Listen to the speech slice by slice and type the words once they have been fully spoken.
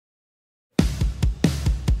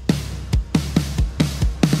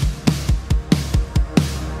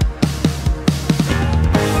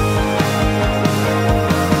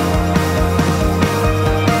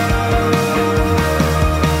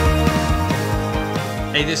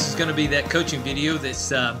Hey, this is going to be that coaching video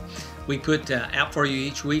that's we put out for you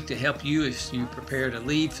each week to help you as you prepare to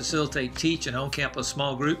lead, facilitate, teach an on-campus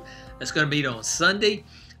small group. That's going to meet on Sunday,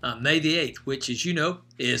 May the 8th, which, as you know,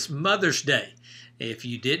 is Mother's Day. If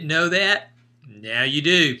you didn't know that, now you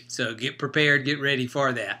do. So get prepared, get ready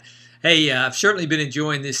for that. Hey, I've certainly been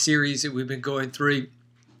enjoying this series that we've been going through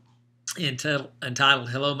entitled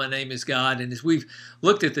Hello, My Name is God. And as we've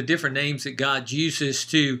looked at the different names that God uses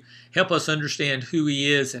to help us understand who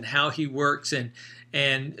He is and how He works and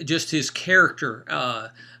just His character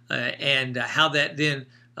and how that then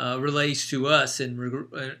relates to us and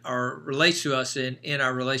relates to us in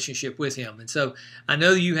our relationship with Him. And so I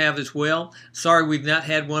know you have as well. Sorry we've not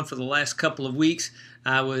had one for the last couple of weeks.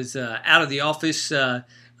 I was out of the office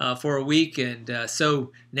for a week, and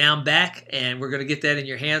so now I'm back, and we're going to get that in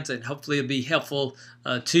your hands, and hopefully it'll be helpful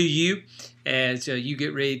to you as you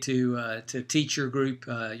get ready to teach your group,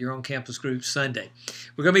 your own campus group Sunday.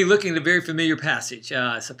 We're going to be looking at a very familiar passage.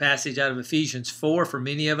 It's a passage out of Ephesians 4 for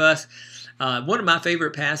many of us. One of my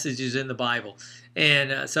favorite passages in the Bible.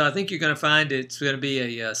 And so I think you're going to find it's going to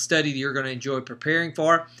be a study that you're going to enjoy preparing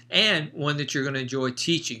for, and one that you're going to enjoy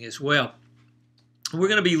teaching as well. We're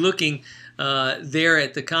going to be looking there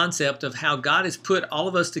at the concept of how God has put all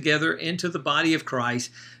of us together into the body of Christ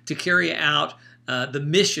to carry out the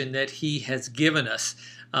mission that He has given us.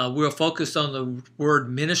 We'll focus on the word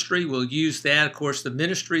ministry. We'll use that. Of course, the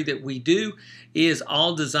ministry that we do is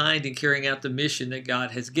all designed in carrying out the mission that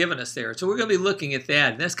God has given us there. So we're going to be looking at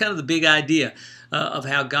that. And that's kind of the big idea of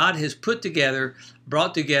how God has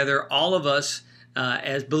brought together all of us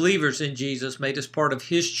as believers in Jesus, made us part of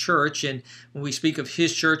His church. And when we speak of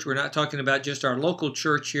His church, we're not talking about just our local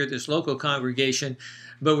church here, this local congregation,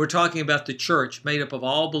 but we're talking about the church made up of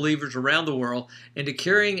all believers around the world, and to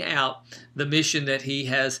carrying out the mission that He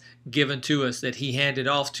has given to us, that He handed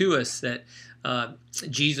off to us, that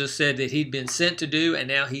Jesus said that He'd been sent to do, and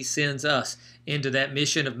now He sends us into that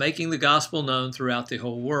mission of making the gospel known throughout the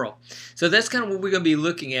whole world. So that's kind of what we're going to be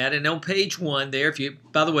looking at. And on page 1 there,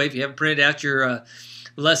 by the way, if you haven't printed out your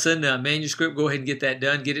lesson manuscript, go ahead and get that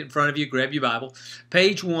done. Get it in front of you. Grab your Bible.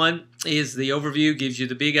 Page 1 is the overview, gives you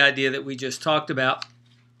the big idea that we just talked about.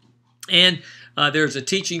 And there's a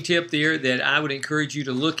teaching tip there that I would encourage you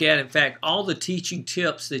to look at. In fact, all the teaching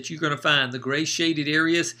tips that you're going to find, the gray shaded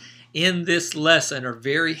areas in this lesson, are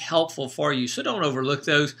very helpful for you. So don't overlook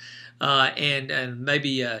those. And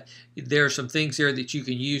maybe there are some things there that you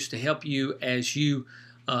can use to help you as you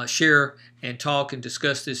share and talk and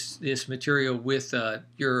discuss this material with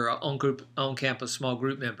your on-campus small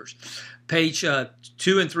group members. Page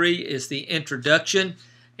 2 and 3 is the introduction,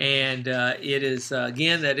 and it is,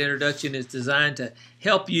 again, that introduction is designed to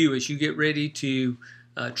help you as you get ready to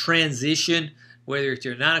transition, whether it's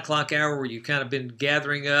your 9 o'clock hour where you've kind of been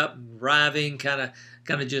gathering up, arriving, kind of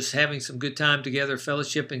just having some good time together,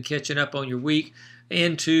 fellowship and catching up on your week,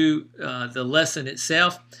 into the lesson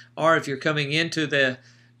itself. Or if you're coming into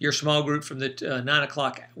your small group from the 9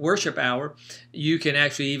 o'clock worship hour, you can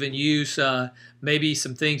actually even use maybe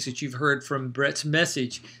some things that you've heard from Brett's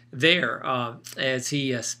message there as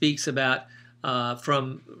he speaks about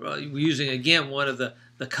from using, again, one of the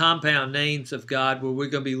compound names of God, where we're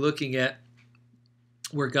going to be looking at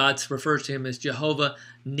where God refers to Him as Jehovah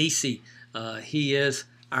Nissi. He is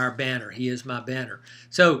our banner. He is my banner.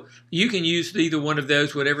 So you can use either one of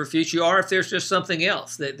those, whatever fits you, or if there's just something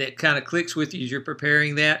else that kind of clicks with you as you're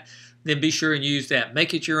preparing that, then be sure and use that.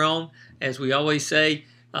 Make it your own. As we always say,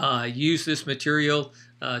 use this material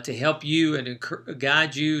to help you and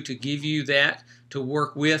guide you, to give you that to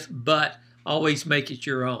work with, but always make it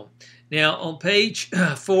your own. Now, on page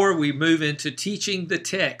 4, we move into teaching the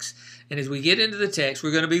text. And as we get into the text,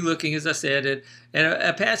 we're going to be looking, as I said, at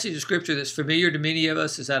a passage of Scripture that's familiar to many of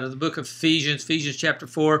us. It's out of the book of Ephesians chapter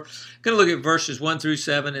 4. I'm going to look at verses 1 through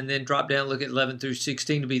 7 and then drop down and look at 11 through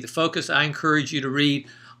 16 to be the focus. I encourage you to read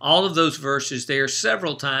all of those verses there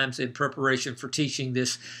several times in preparation for teaching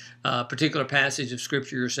this particular passage of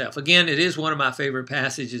Scripture yourself. Again, it is one of my favorite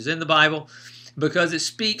passages in the Bible, because it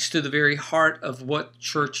speaks to the very heart of what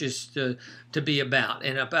church is to be about,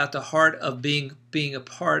 and about the heart of being a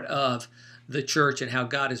part of the church and how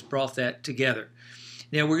God has brought that together.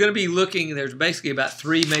 Now, we're going to be looking, there's basically about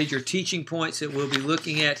 3 major teaching points that we'll be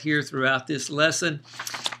looking at here throughout this lesson.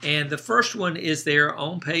 And the first one is there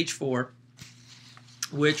on page 4,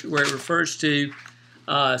 where it refers to,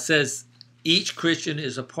 says, each Christian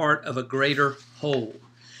is a part of a greater whole.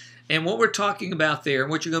 And what we're talking about there, and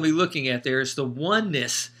what you're going to be looking at there, is the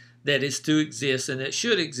oneness that is to exist and that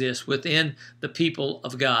should exist within the people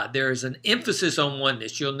of God. There is an emphasis on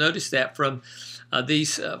oneness. You'll notice that from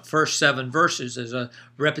these first 7 verses. There's a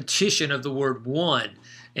repetition of the word one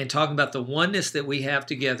and talking about the oneness that we have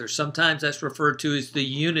together. Sometimes that's referred to as the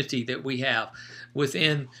unity that we have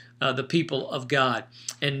within the people of God.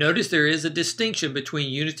 And notice there is a distinction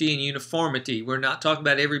between unity and uniformity. We're not talking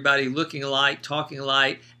about everybody looking alike, talking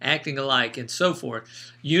alike, acting alike, and so forth.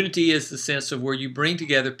 Unity is the sense of where you bring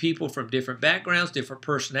together people from different backgrounds, different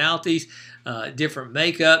personalities, different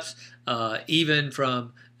makeups, even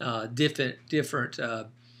from different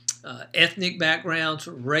ethnic backgrounds,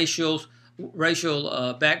 racial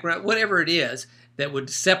background, whatever it is that would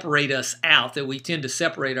separate us out, that we tend to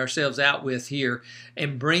separate ourselves out with here,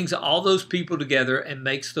 and brings all those people together and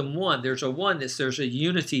makes them one. There's a oneness, there's a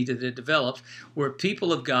unity that it develops where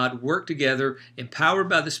people of God work together, empowered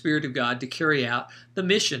by the Spirit of God to carry out the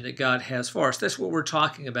mission that God has for us. That's what we're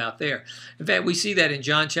talking about there. In fact, we see that in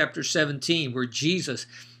John chapter 17, where Jesus,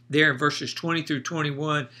 there in verses 20 through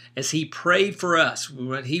 21, as he prayed for us,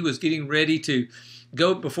 when he was getting ready to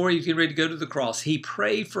go, before he was getting ready to go to the cross, he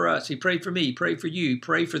prayed for us. He prayed for me. He prayed for you. He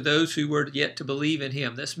prayed for those who were yet to believe in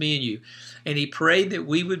him. That's me and you. And he prayed that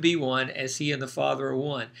we would be one as he and the Father are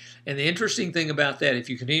one. And the interesting thing about that, if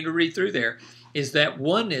you continue to read through there, is that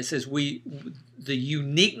oneness, the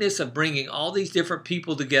uniqueness of bringing all these different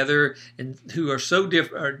people together and who are so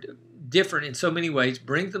different in so many ways,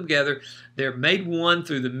 brings them together. They're made one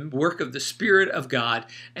through the work of the Spirit of God.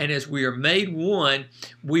 And as we are made one,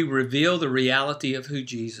 we reveal the reality of who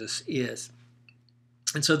Jesus is.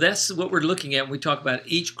 And so that's what we're looking at when we talk about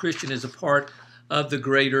each Christian as a part of the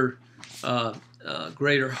greater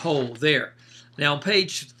whole there. Now on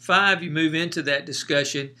page 5, you move into that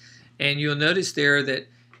discussion, and you'll notice there that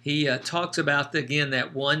he talks about, again,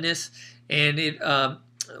 that oneness, and it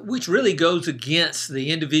which really goes against the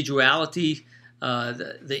individuality,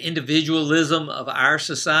 the individualism of our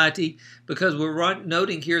society, because we're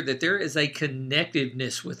noting here that there is a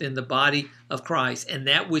connectiveness within the body of Christ, and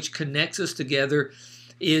that which connects us together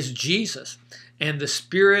is Jesus and the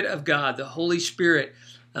Spirit of God, the Holy Spirit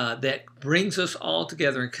that brings us all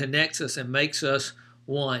together and connects us and makes us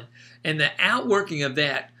one. And the outworking of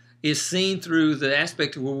that is seen through the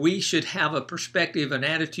aspect where we should have a perspective, an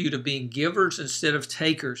attitude of being givers instead of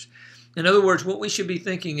takers. In other words, what we should be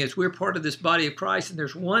thinking is we're part of this body of Christ and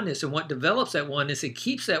there's oneness, and what develops that oneness and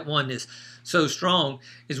keeps that oneness so strong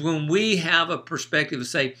is when we have a perspective to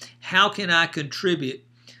say, how can I contribute?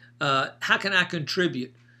 How can I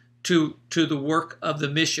contribute to the work of the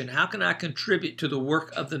mission? How can I contribute to the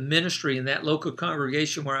work of the ministry in that local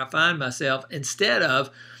congregation where I find myself, instead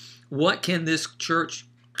of what can this church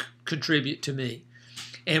contribute to me?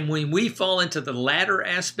 And when we fall into the latter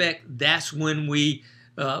aspect, that's when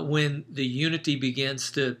when the unity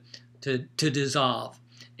begins to dissolve,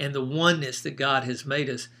 and the oneness that God has made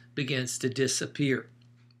us begins to disappear.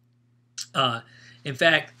 In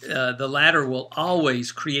fact, the latter will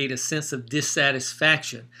always create a sense of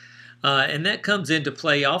dissatisfaction, and that comes into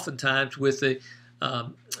play oftentimes with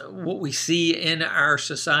what we see in our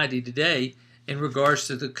society today in regards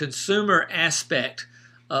to the consumer aspect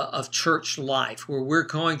of church life, where we're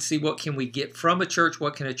going to see what can we get from a church,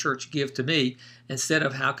 what can a church give to me, instead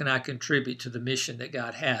of how can I contribute to the mission that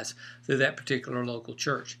God has through that particular local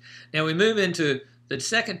church. Now we move into the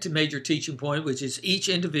second major teaching point, which is each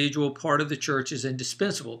individual part of the church is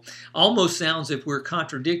indispensable. Almost sounds as if we're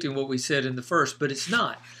contradicting what we said in the first, but it's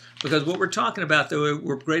not. Because what we're talking about, though,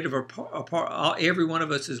 we're greater, every one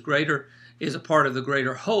of us is a part of the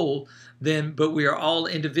greater whole, but we are all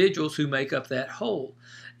individuals who make up that whole.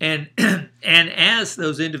 And as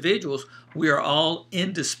those individuals, we are all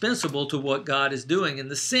indispensable to what God is doing, in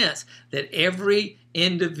the sense that every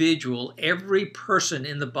individual, every person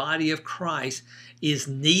in the body of Christ is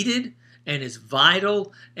needed and is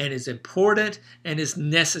vital and is important and is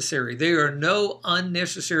necessary. There are no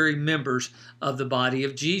unnecessary members of the body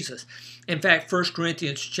of Jesus. In fact, 1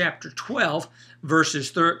 Corinthians chapter 12,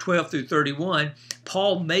 verses 12 through 31,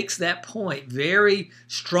 Paul makes that point very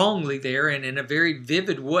strongly there and in a very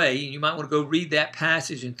vivid way. And you might want to go read that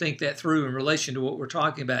passage and think that through in relation to what we're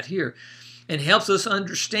talking about here. And helps us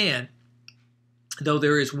understand, though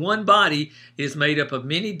there is one body, it is made up of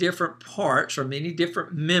many different parts or many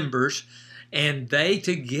different members, and they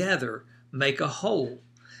together make a whole.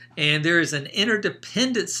 And there is an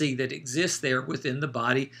interdependency that exists there within the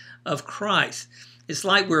body of Christ. It's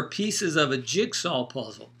like we're pieces of a jigsaw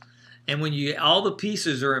puzzle. And when all the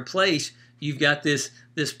pieces are in place, you've got this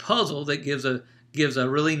puzzle that gives a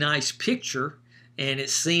really nice picture, and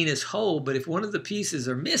it's seen as whole. But if one of the pieces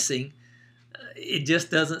are missing, it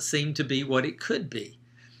just doesn't seem to be what it could be.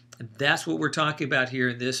 And that's what we're talking about here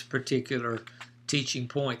in this particular teaching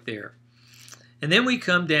point there. And then we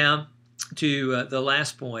come down to the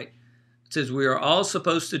last point. It says we are all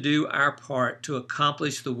supposed to do our part to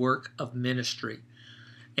accomplish the work of ministry.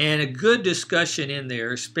 And a good discussion in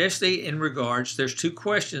there, especially in regards, there's two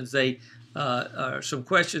questions, some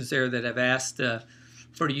questions there that I've asked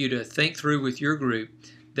for you to think through with your group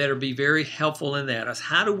that will be very helpful in that. Is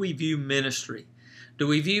how do we view ministry? Do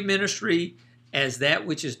we view ministry as that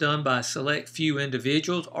which is done by a select few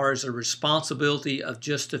individuals, or as a responsibility of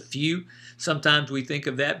just a few? Sometimes we think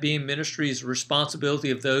of that being ministry as a responsibility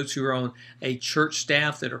of those who are on a church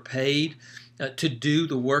staff that are paid to do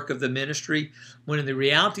the work of the ministry, when in the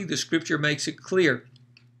reality the Scripture makes it clear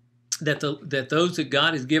that those that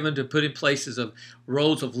God has given to put in places of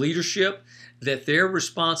roles of leadership, that their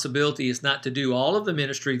responsibility is not to do all of the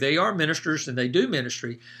ministry. They are ministers and they do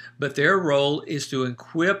ministry, but their role is to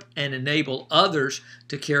equip and enable others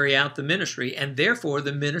to carry out the ministry. And therefore,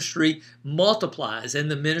 the ministry multiplies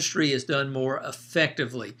and the ministry is done more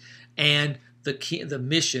effectively. And the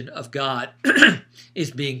mission of God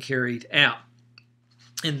is being carried out.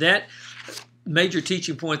 And that major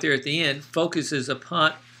teaching point there at the end focuses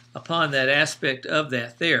upon that aspect of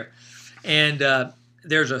that there. And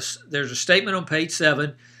there's a statement on page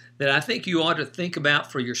 7 that I think you ought to think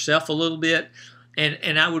about for yourself a little bit.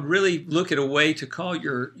 And I would really look at a way to call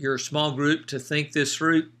your small group to think this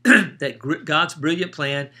through, that God's brilliant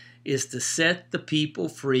plan is to set the people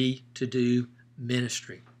free to do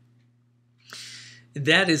ministry.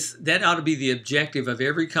 That ought to be the objective of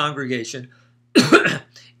every congregation,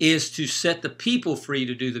 is to set the people free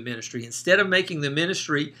to do the ministry. Instead of making the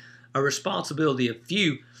ministry a responsibility of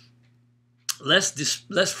few,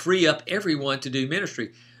 let's free up everyone to do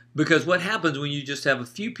ministry. Because what happens when you just have a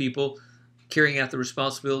few people carrying out the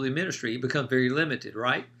responsibility of ministry? It becomes very limited,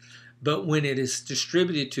 right? But when it is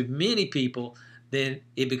distributed to many people, then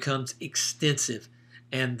it becomes extensive.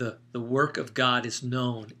 And the work of God is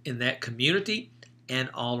known in that community and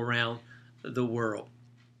all around the world.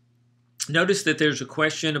 Notice that there's a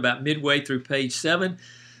question about midway through page 7.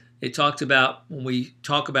 It talks about, when we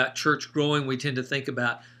talk about church growing, we tend to think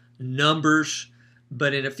about numbers.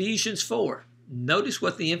 But in Ephesians 4, notice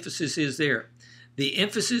what the emphasis is there. The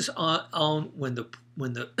emphasis on when there's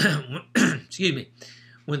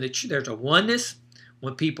a oneness,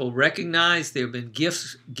 when people recognize there have been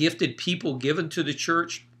gifted people given to the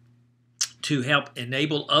church to help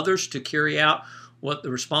enable others to carry out what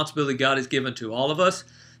the responsibility God has given to all of us,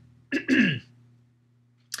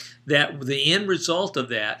 that the end result of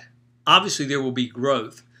that, obviously there will be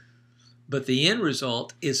growth, but the end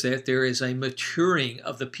result is that there is a maturing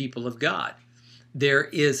of the people of God. There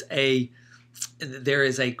is a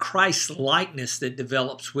Christ-likeness that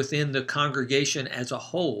develops within the congregation as a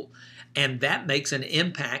whole, and that makes an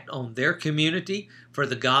impact on their community for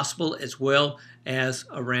the gospel as well as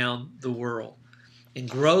around the world. And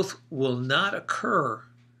growth will not occur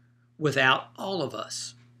without all of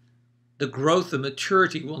us. The growth, the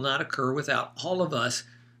maturity will not occur without all of us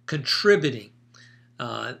contributing.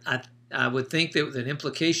 I would think that an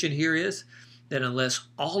implication here is that unless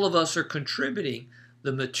all of us are contributing,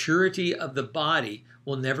 the maturity of the body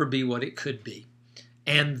will never be what it could be.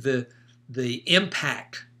 And the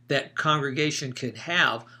impact that congregation can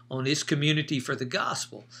have on its community for the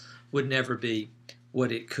gospel would never be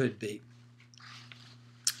what it could be.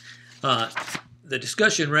 The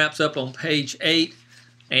discussion wraps up on page 8.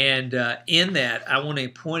 And in that, I want to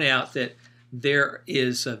point out that there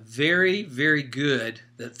is a very, very good,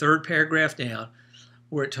 the third paragraph down,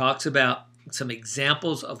 where it talks about some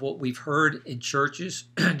examples of what we've heard in churches,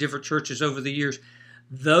 different churches over the years.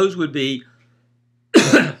 Those would be,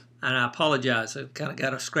 and I apologize, I've kind of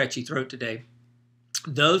got a scratchy throat today.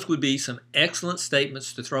 Those would be some excellent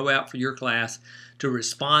statements to throw out for your class to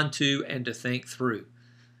respond to and to think through.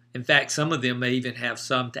 In fact, some of them may even have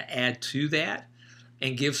some to add to that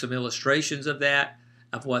and give some illustrations of that,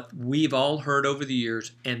 of what we've all heard over the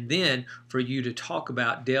years, and then for you to talk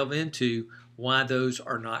about, delve into why those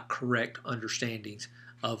are not correct understandings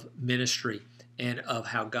of ministry and of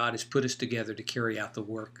how God has put us together to carry out the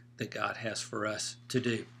work that God has for us to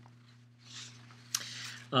do.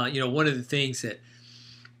 One of the things that,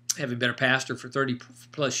 having been a pastor for 30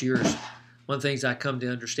 plus years, one of the things I come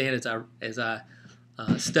to understand as I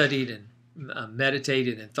studied and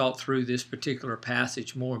meditated and thought through this particular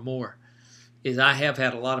passage more and more, is I have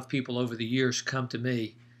had a lot of people over the years come to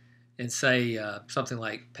me and say something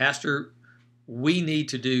like, Pastor, we need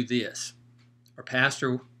to do this. Or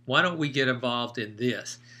Pastor, why don't we get involved in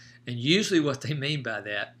this? And usually what they mean by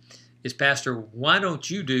that is, Pastor, why don't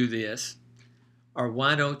you do this? Or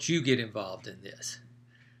why don't you get involved in this?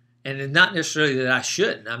 And not necessarily that I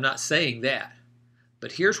shouldn't, I'm not saying that.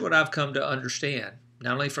 But here's what I've come to understand,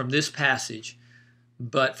 not only from this passage,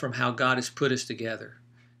 but from how God has put us together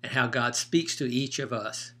and how God speaks to each of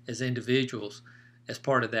us as individuals as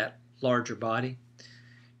part of that larger body,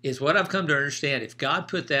 is what I've come to understand. If God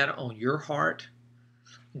put that on your heart,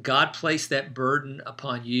 God placed that burden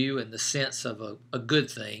upon you in the sense of a good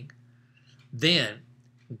thing, then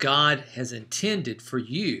God has intended for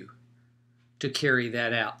you to carry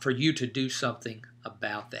that out, for you to do something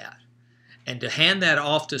about that. And to hand that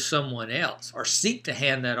off to someone else, or seek to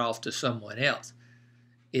hand that off to someone else,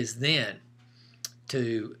 is then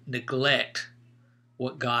to neglect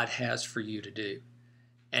what God has for you to do.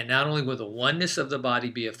 And not only will the oneness of the body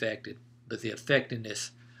be affected, but the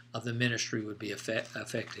effectiveness of the ministry would be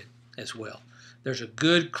affected as well. There's a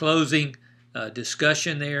good closing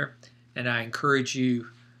discussion there, and I encourage you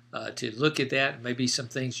to look at that. Maybe some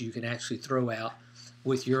things you can actually throw out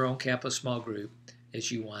with your own campus small group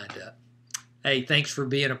as you wind up. Hey, thanks for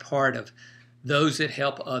being a part of those that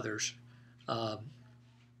help others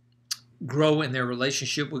grow in their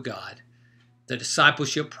relationship with God, the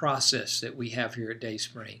discipleship process that we have here at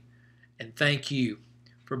Dayspring. And thank you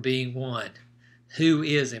for being one who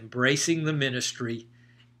is embracing the ministry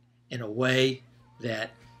in a way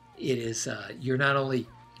that it is, you're not only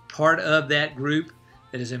part of that group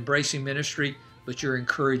that is embracing ministry, but you're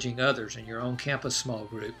encouraging others in your own campus small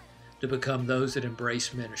group to become those that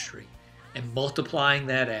embrace ministry and multiplying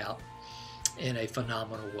that out in a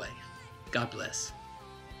phenomenal way. God bless.